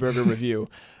for the Good Burger review.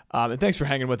 And thanks for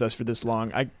hanging with us for this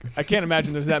long. I can't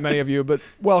imagine there's that many of you, but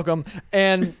welcome.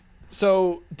 And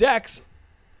so Dex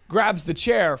grabs the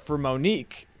chair for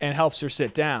Monique and helps her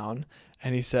sit down.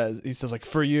 And he says like,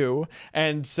 for you.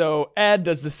 And so Ed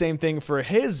does the same thing for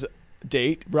his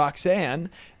date, Roxanne,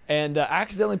 and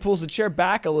accidentally pulls the chair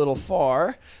back a little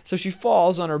far. So she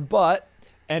falls on her butt.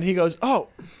 And he goes, oh,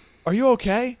 are you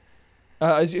okay?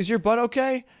 Is your butt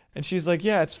okay? And she's like,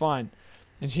 yeah, it's fine.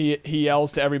 And he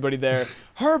yells to everybody there,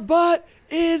 her butt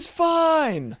is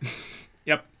fine.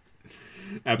 Yep.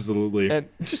 Absolutely. And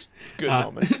just good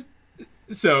moments.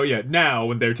 So, yeah, now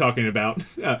when they're talking about...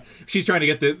 she's trying to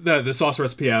get the sauce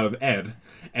recipe out of Ed.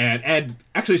 And Ed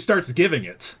actually starts giving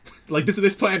it. Like,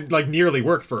 this plan, like, nearly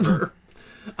worked for her.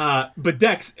 But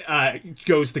Dex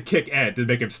goes to kick Ed to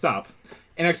make him stop.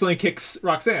 And accidentally kicks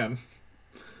Roxanne.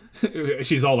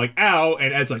 She's all like, ow.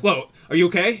 And Ed's like, whoa, are you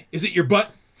okay? Is it your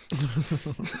butt?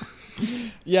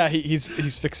 Yeah, he's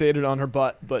fixated on her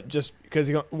butt, but just because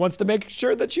he wants to make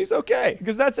sure that she's okay.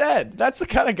 Because that's Ed. That's the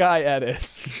kind of guy Ed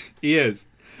is. He is.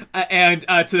 And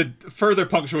to further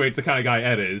punctuate the kind of guy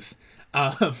Ed is,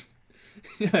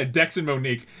 Dex and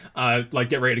Monique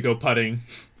get ready to go putting.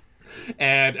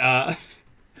 And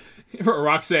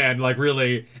Roxanne,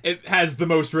 really, it has the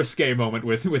most risque moment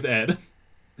with Ed.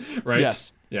 Right?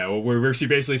 Yes. Yeah, well, where she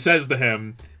basically says to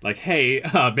him, like, hey,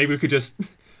 maybe we could just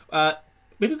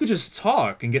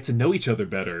talk and get to know each other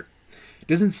better.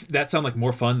 Doesn't that sound like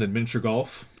more fun than miniature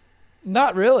golf?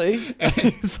 Not really.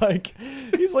 he's like,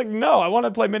 no, I want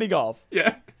to play mini golf.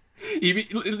 Yeah.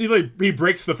 He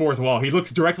breaks the fourth wall. He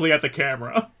looks directly at the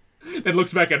camera and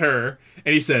looks back at her,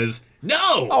 and he says,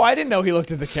 no! Oh, I didn't know he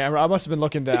looked at the camera. I must have been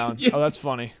looking down. Yeah. Oh, that's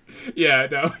funny. Yeah,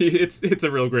 no, it's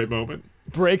a real great moment.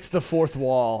 Breaks the fourth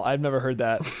wall. I've never heard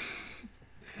that.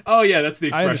 Oh, yeah, that's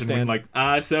the I expression.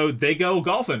 understand. So they go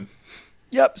golfing.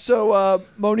 Yep, so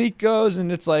Monique goes,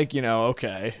 and it's like,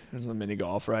 okay, there's a mini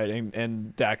golf, right?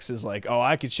 And Dex is like, oh,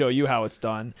 I could show you how it's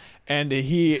done. And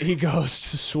he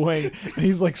goes to swing, and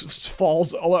he's like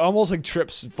falls, almost like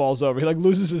trips and falls over. He like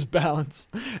loses his balance,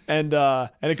 and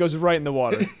it goes right in the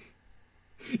water.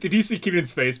 Did you see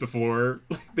Keenan's face before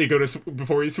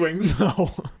he swings?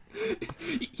 No.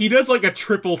 He does like a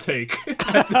triple take.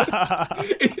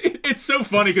 It's so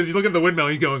funny because you look at the windmill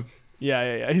and he's going...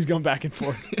 Yeah. He's going back and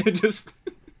forth. It just...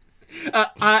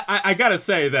 I gotta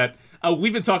say that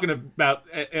we've been talking about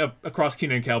across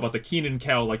Keenan and Kel about the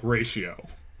Keenan-Kel ratio.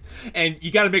 And you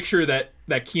gotta make sure that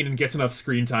Keenan gets enough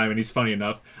screen time and he's funny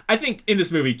enough. I think in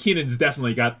this movie, Keenan's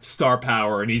definitely got star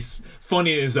power and he's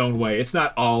funny in his own way. It's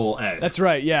not all Ed. That's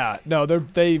right, yeah. No,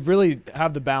 they really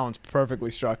have the balance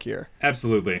perfectly struck here.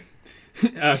 Absolutely.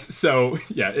 So,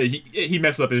 yeah, he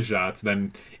messed up his shots.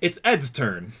 Then it's Ed's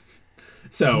turn.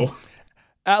 So...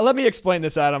 let me explain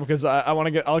this, Adam, because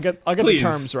I'll get the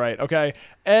terms right. Okay,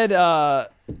 Ed,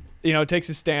 takes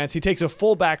his stance. He takes a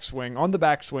full backswing on the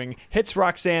backswing, hits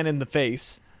Roxanne in the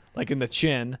face, like in the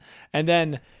chin, and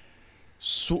then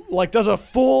does a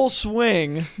full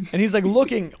swing. And he's like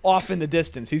looking off in the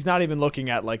distance. He's not even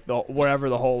looking at wherever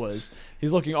the hole is.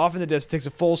 He's looking off in the distance. Takes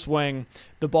a full swing.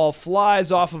 The ball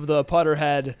flies off of the putter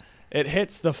head. It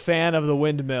hits the fan of the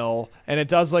windmill, and it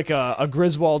does like a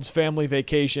Griswold's Family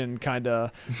Vacation kind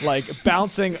of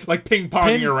bouncing, like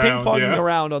ping-ponging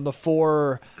around on the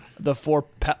four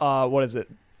what is it?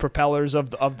 Propellers of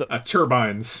the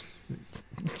turbines.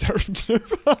 Sorry,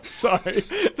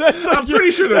 I'm pretty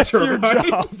sure they're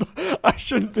turbines. Your job. I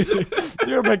shouldn't be.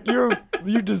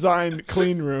 You design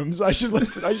clean rooms. I should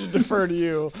listen. I should defer to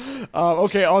you.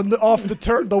 Okay, off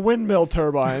the windmill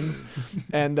turbines,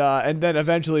 and then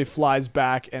eventually flies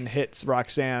back and hits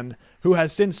Roxanne, who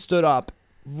has since stood up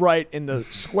right in the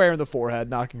square in the forehead,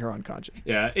 knocking her unconscious.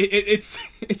 Yeah, it's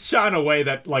shot in a way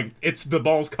that it's the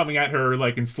ball's coming at her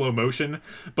in slow motion,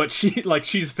 but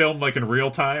she's filmed in real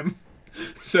time.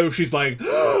 So she's like,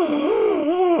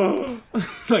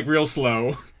 like real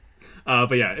slow.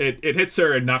 But yeah, it hits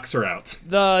her and knocks her out.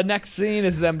 The next scene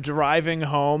is them driving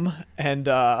home, and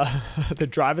they're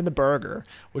driving the burger,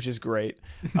 which is great.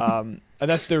 And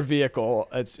that's their vehicle.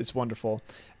 It's wonderful.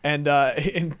 And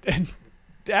Ed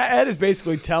is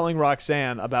basically telling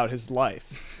Roxanne about his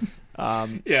life.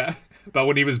 Yeah, about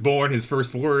when he was born, his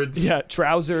first words. Yeah,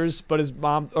 trousers, but his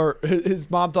mom thought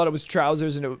it was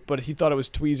trousers, but he thought it was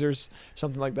tweezers,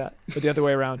 something like that. But the other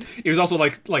way around. He was also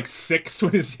like 6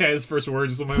 when his first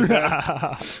words or something like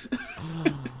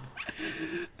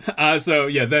that. So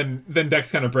yeah, then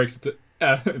Dex kind of breaks it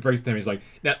to him. He's like,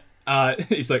 now.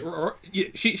 He's like,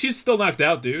 she's still knocked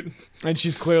out, dude. And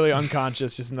she's clearly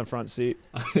unconscious, just in the front seat.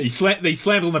 He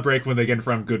slams on the brake when they get in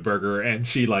front of Good Burger, and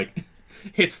she like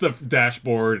hits the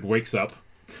dashboard and wakes up.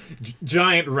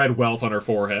 Giant red welt on her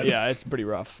forehead. Yeah, it's pretty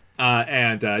rough.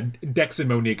 And Dex and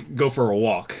Monique go for a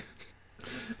walk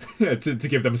to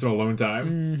give them some alone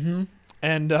time.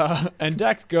 Mm-hmm. And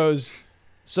Dex goes,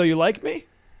 "So you like me?"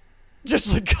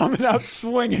 Just like coming out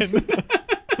swinging.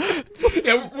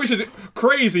 Yeah, which is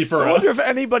crazy for I wonder if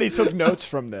anybody took notes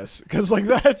from this, because like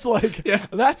that's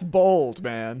bold,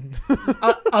 man.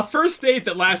 a first date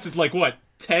that lasted like what,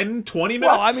 10, 20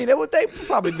 minutes? Well, I mean, they were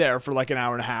probably there for like an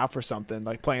hour and a half or something,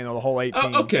 like playing the whole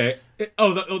 18. Okay.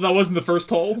 That wasn't the first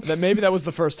hole? Maybe that was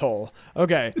the first hole.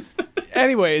 Okay.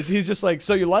 Anyways, he's just like,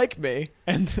 "So you like me?"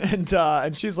 And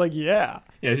she's like, "Yeah."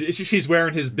 Yeah, she's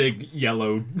wearing his big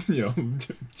yellow,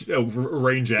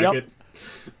 rain jacket. Yep.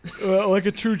 Like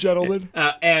a true gentleman.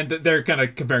 And they're kind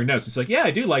of comparing notes. It's like, "Yeah,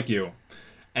 I do like you."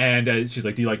 And she's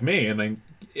like, "Do you like me?" And then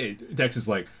Dex is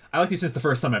like, "I liked you since the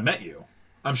first time I met you.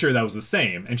 I'm sure that was the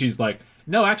same." And she's like,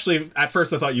 "No, actually, at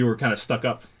first I thought you were kind of stuck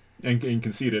up and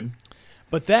conceited."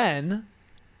 But then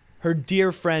her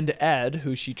dear friend Ed,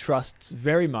 who she trusts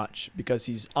very much because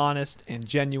he's honest and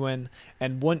genuine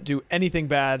and wouldn't do anything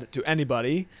bad to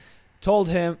anybody, told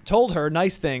her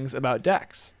nice things about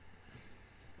Dex.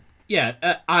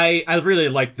 Yeah, I really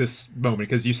like this moment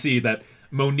because you see that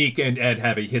Monique and Ed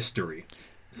have a history,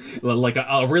 like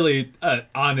a really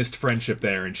honest friendship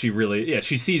there, and she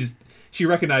recognizes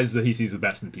that he sees the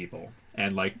best in people,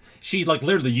 and like she like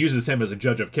literally uses him as a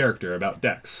judge of character about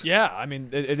Dex. Yeah, I mean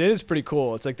it is pretty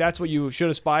cool. It's like that's what you should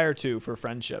aspire to for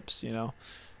friendships, you know.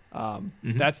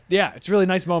 It's a really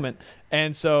nice moment,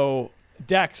 and so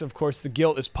Dex, of course, the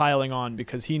guilt is piling on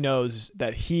because he knows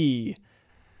that he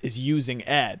is using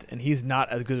Ed, and he's not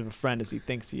as good of a friend as he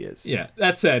thinks he is. Yeah,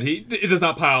 that said, it does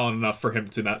not pile on enough for him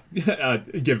to not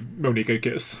give Monique a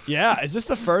kiss. Yeah, is this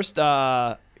the first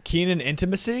Kenan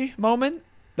intimacy moment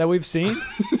that we've seen?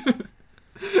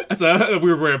 That's a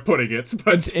weird way of putting it,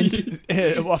 but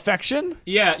affection?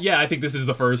 Yeah, I think this is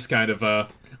the first kind of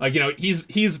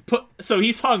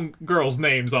he's hung girls'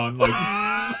 names on like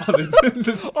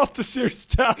off the Sears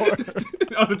Tower.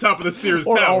 On the top of the Sears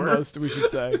or Tower. Almost, we should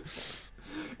say.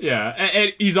 Yeah,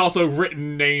 and he's also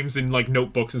written names in like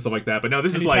notebooks and stuff like that. But no,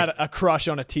 this is he's like had a crush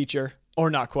on a teacher, or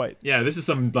not quite. Yeah, this is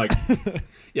some like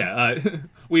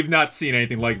we've not seen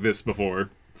anything like this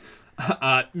before.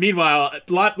 Meanwhile,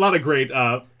 a lot of great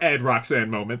Ed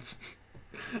Roxanne moments.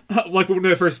 Like when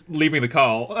they're first leaving the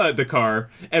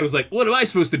car, Ed was like, "What am I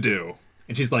supposed to do?"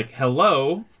 And she's like,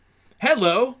 "Hello,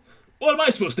 what am I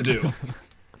supposed to do?"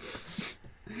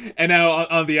 And now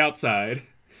on the outside,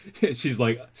 she's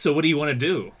like, "So what do you want to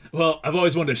do?" "Well, I've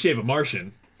always wanted to shave a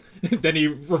Martian." Then he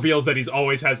reveals that he's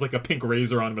always has like a pink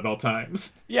razor on him at all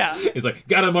times. Yeah. He's like,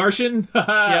 "Got a Martian?"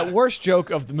 Yeah, worst joke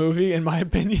of the movie, in my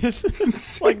opinion.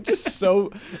 Like, just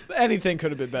so... Anything could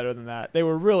have been better than that. They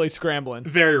were really scrambling.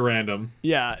 Very random.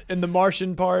 Yeah, and the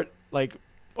Martian part, like...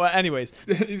 Well, anyways.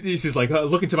 He's just like,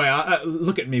 "Look into my eye.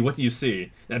 Look at me. What do you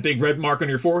see? That big red mark on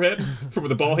your forehead from where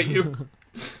the ball hit you?"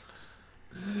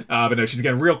 But no, she's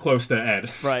getting real close to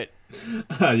Ed. Right.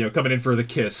 Coming in for the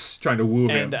kiss, trying to woo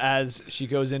him. And as she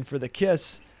goes in for the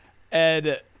kiss,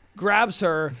 Ed grabs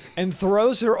her and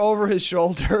throws her over his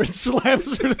shoulder and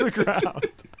slams her to the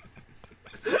ground.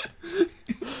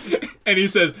 And he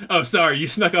says, "Oh, sorry, you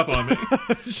snuck up on me."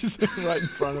 She's right in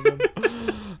front of him.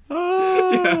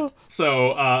 Yeah.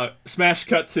 So, smash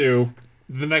cut to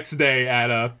the next day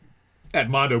at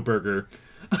Mondo Burger.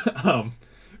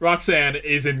 Roxanne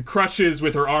is in crutches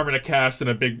with her arm in a cast and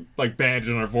a big like bandage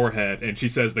on her forehead, and she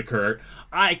says to Kurt,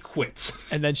 "I quit."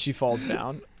 And then she falls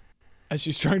down as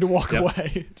she's trying to walk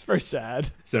away. It's very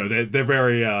sad. So they're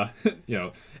very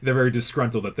they're very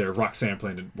disgruntled that their Roxanne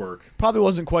plan didn't work. Probably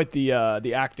wasn't quite the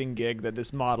acting gig that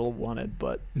this model wanted,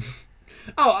 but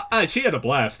She had a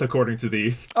blast, according to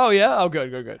the. Oh yeah. Oh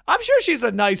good. I'm sure she's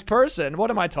a nice person.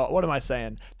 What am I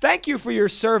saying? Thank you for your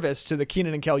service to the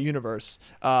Keenan and Kel universe.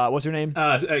 What's her name?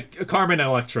 Carmen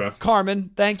Electra.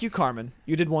 Carmen. Thank you, Carmen.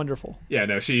 You did wonderful. Yeah,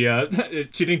 no, she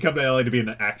didn't come to LA to be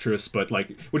an actress, but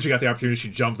like when she got the opportunity, she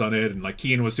jumped on it, and like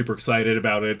Keenan was super excited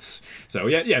about it. So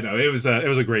no, it was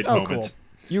a great moment. Cool.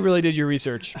 You really did your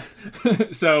research.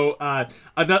 So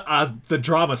the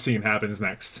drama scene happens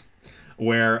next,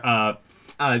 where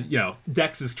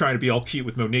Dex is trying to be all cute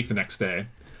with Monique the next day,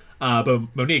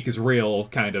 but Monique is real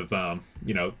kind of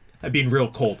being real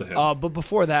cold to him. But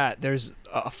before that, there's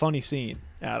a funny scene,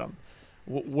 Adam.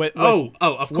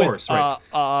 Of course, right.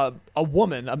 A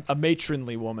woman, a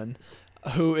matronly woman,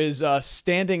 who is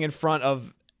standing in front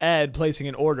of Ed placing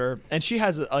an order, and she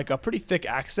has a pretty thick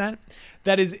accent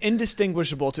that is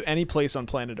indistinguishable to any place on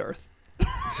planet Earth.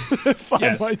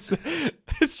 Yes.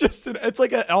 It's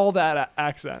like all that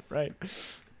accent, right?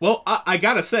 Well, I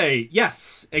gotta say,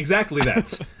 yes, exactly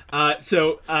that.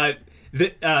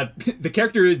 The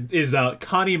character is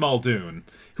Connie Muldoon,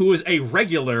 who is a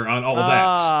regular on all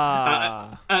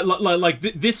that.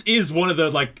 This is one of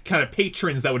the like kind of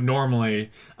patrons that would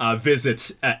normally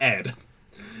visit Ed.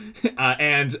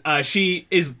 And she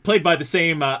is played by the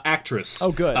same actress.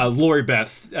 Oh, good. Lori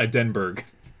Beth Denberg.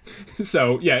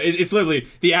 So, yeah, it's literally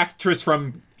the actress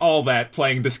from All That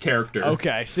playing this character.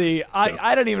 Okay, see,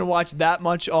 I didn't even watch that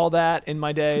much All That in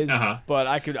my days, but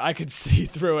I could see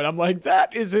through it. I'm like,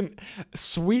 that isn't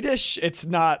Swedish. It's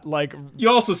not like... You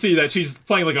also see that she's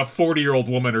playing like a 40-year-old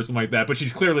woman or something like that, but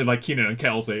she's clearly like Keenan and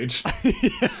Kel's age.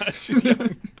 Yeah, she's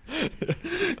young.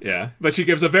 Yeah, but she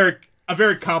gives a very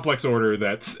complex order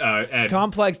that's Ed.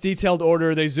 Complex, detailed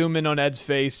order. They zoom in on Ed's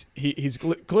face. He's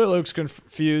clearly looks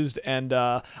confused, and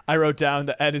I wrote down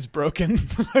that Ed is broken.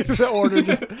 Like the order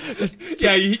just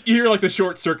yeah, you hear like the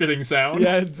short-circuiting sound.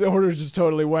 Yeah, the order just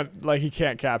totally went like he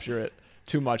can't capture it.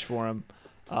 Too much for him.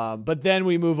 But then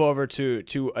we move over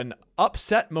to an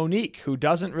upset Monique, who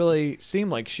doesn't really seem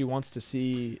like she wants to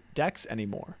see Dex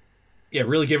anymore. Yeah,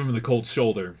 really give him the cold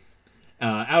shoulder.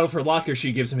 Out of her locker,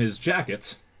 she gives him his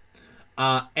jacket.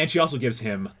 And she also gives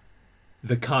him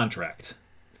the contract.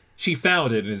 She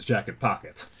found it in his jacket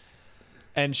pocket.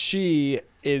 And she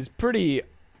is pretty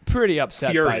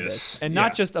upset Furious. by this. And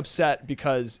not just upset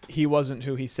because he wasn't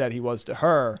who he said he was to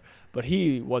her, but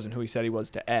he wasn't who he said he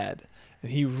was to Ed.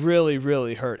 And he really,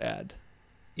 really hurt Ed.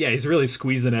 Yeah, he's really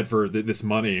squeezing Ed for this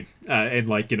money.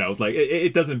 And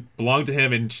it doesn't belong to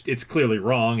him, and it's clearly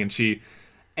wrong.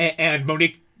 And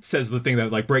Monique says the thing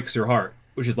that like breaks her heart,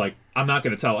 which is like, I'm not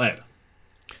going to tell Ed.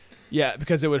 Yeah,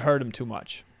 because it would hurt him too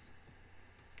much.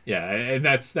 Yeah, and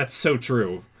that's so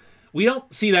true. We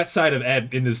don't see that side of Ed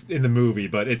in the movie,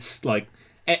 but it's like,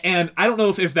 and I don't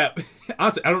know if that,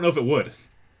 honestly, I don't know if it would.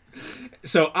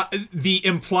 So the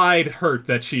implied hurt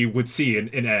that she would see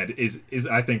in Ed is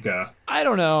I think I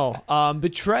don't know.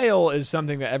 Betrayal is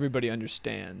something that everybody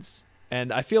understands,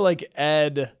 and I feel like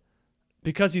Ed,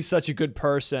 because he's such a good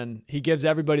person, he gives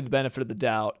everybody the benefit of the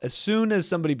doubt. As soon as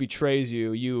somebody betrays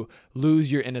you, you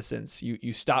lose your innocence.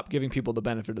 You stop giving people the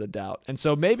benefit of the doubt. And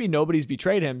so maybe nobody's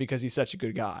betrayed him because he's such a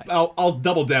good guy. I'll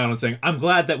double down on saying I'm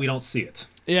glad that we don't see it.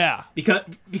 Yeah. Because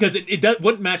it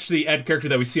wouldn't match the Ed character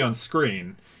that we see on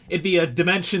screen. It'd be a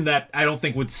dimension that I don't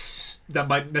think that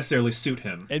might necessarily suit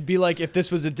him. It'd be like if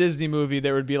this was a Disney movie,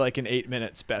 there would be like an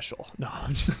 8-minute special. No,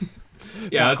 I'm just...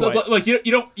 Yeah, it's like you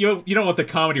don't want the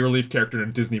comedy relief character in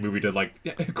a Disney movie to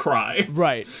like cry.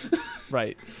 Right.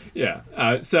 Yeah.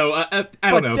 I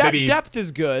don't know. Maybe depth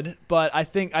is good, but I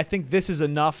think this is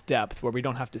enough depth where we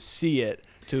don't have to see it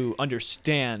to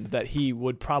understand that he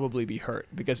would probably be hurt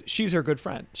because she's her good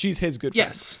friend. She's his good friend.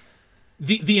 Yes.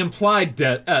 The implied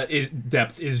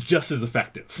depth is just as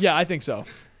effective. Yeah, I think so.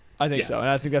 So, and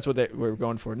I think that's what we're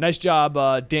going for. Nice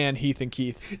job, Dan, Heath, and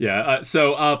Keith. Yeah.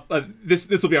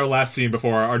 This will be our last scene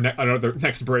before our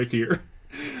next break here.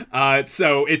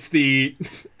 So it's the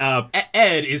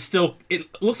Ed is still. It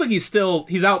looks like he's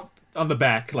out on the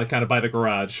back, like kind of by the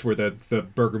garage where the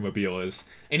burger mobile is,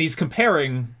 and he's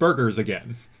comparing burgers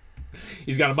again.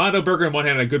 He's got a Mondo burger in one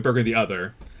hand and a Good Burger in the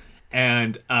other,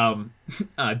 and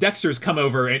Dexter's comes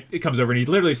over and he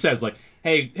literally says like,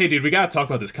 Hey, dude, we gotta talk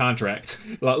about this contract.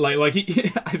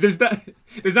 There's not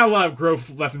a lot of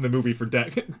growth left in the movie for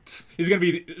Dex. He's gonna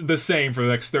be the same for the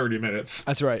next 30 minutes.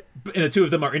 That's right. And the two of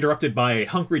them are interrupted by a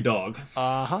hungry dog.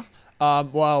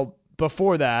 Well,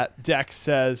 before that, Dex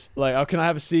says, like, "Oh, can I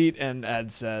have a seat?" And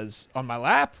Ed says, "On my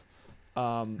lap."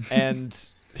 And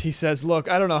he says,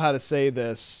 "Look, I don't know how to say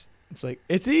this." It's like,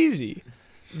 it's easy.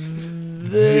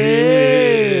 This.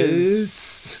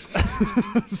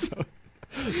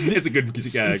 It's a good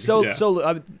gag.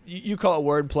 You call it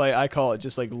wordplay. I call it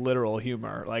just like literal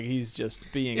humor. Like he's just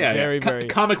being very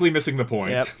comically missing the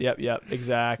point. Yep.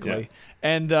 Exactly.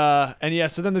 Yeah. And yeah.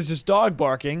 So then there's this dog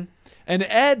barking, and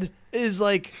Ed is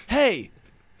like, "Hey,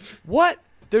 what?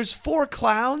 There's 4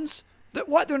 clowns.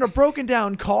 What? They're in a broken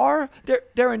down car.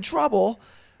 They're in trouble."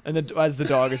 And as the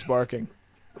dog is barking.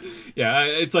 Yeah,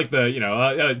 it's like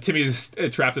the Timmy's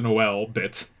trapped in a well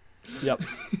bit. Yep.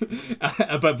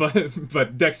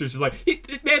 but Dexter's just like,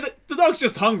 man, the dog's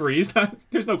just hungry. He's not.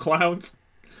 There's no clowns.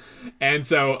 And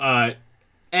so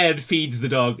Ed feeds the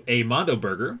dog a Mondo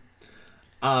burger,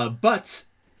 but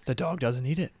the dog doesn't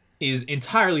eat it. Is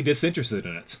entirely disinterested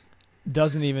in it.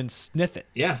 Doesn't even sniff it.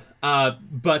 Yeah.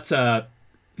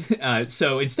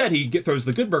 So instead he throws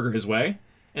the good burger his way,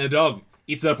 and the dog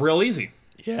eats it up real easy.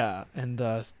 Yeah, and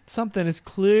something is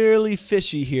clearly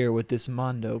fishy here with this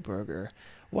Mondo burger.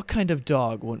 What kind of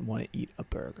dog wouldn't want to eat a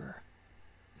burger?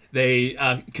 They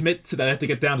commit to that. They have to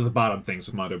get down to the bottom things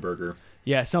with Mondo burger.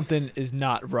 Yeah, something is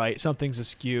not right. Something's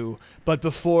askew. But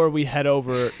before we head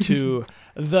over to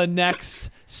the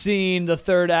next scene, the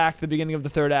third act, the beginning of the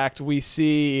third act, we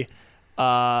see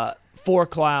 4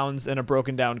 clowns in a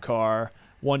broken down car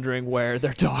wondering where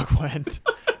their dog went.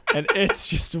 And it's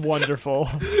just wonderful.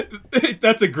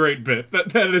 That's a great bit.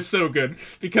 That is so good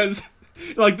because,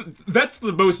 like, that's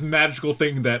the most magical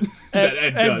thing that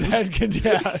Ed does. Ed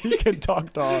he can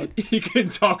talk dog. He can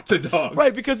talk to dogs.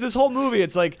 Right, because this whole movie,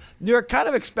 it's like you're kind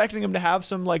of expecting him to have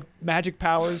some like magic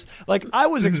powers. Like I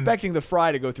was expecting the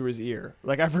fry to go through his ear.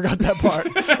 Like I forgot that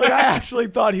part. Like I actually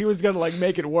thought he was gonna like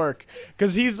make it work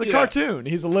because he's a cartoon.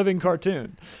 He's a living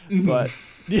cartoon. But.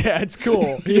 Yeah, it's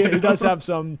cool. He does have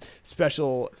some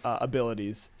special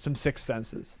abilities, some sixth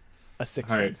senses. A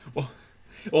sixth sense.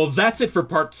 Well, that's it for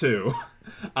part 2.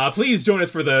 Please join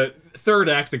us for the third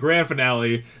act, the grand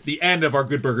finale, the end of our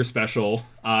Good Burger special,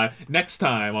 next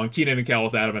time on Keenan and Kel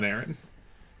with Adam and Aaron.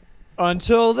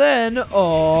 Until then, here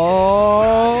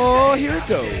it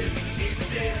goes.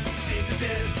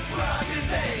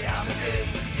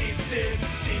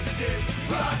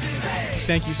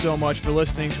 Thank you so much for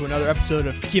listening to another episode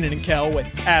of Keenan and Kel with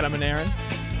Adam and Aaron.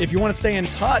 If you want to stay in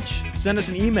touch, send us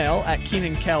an email at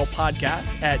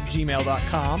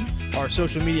KeenanKelPodcast@gmail.com. Our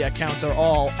social media accounts are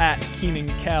all at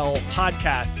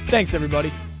KeenanKelPodcast. Thanks,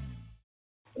 everybody.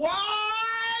 What?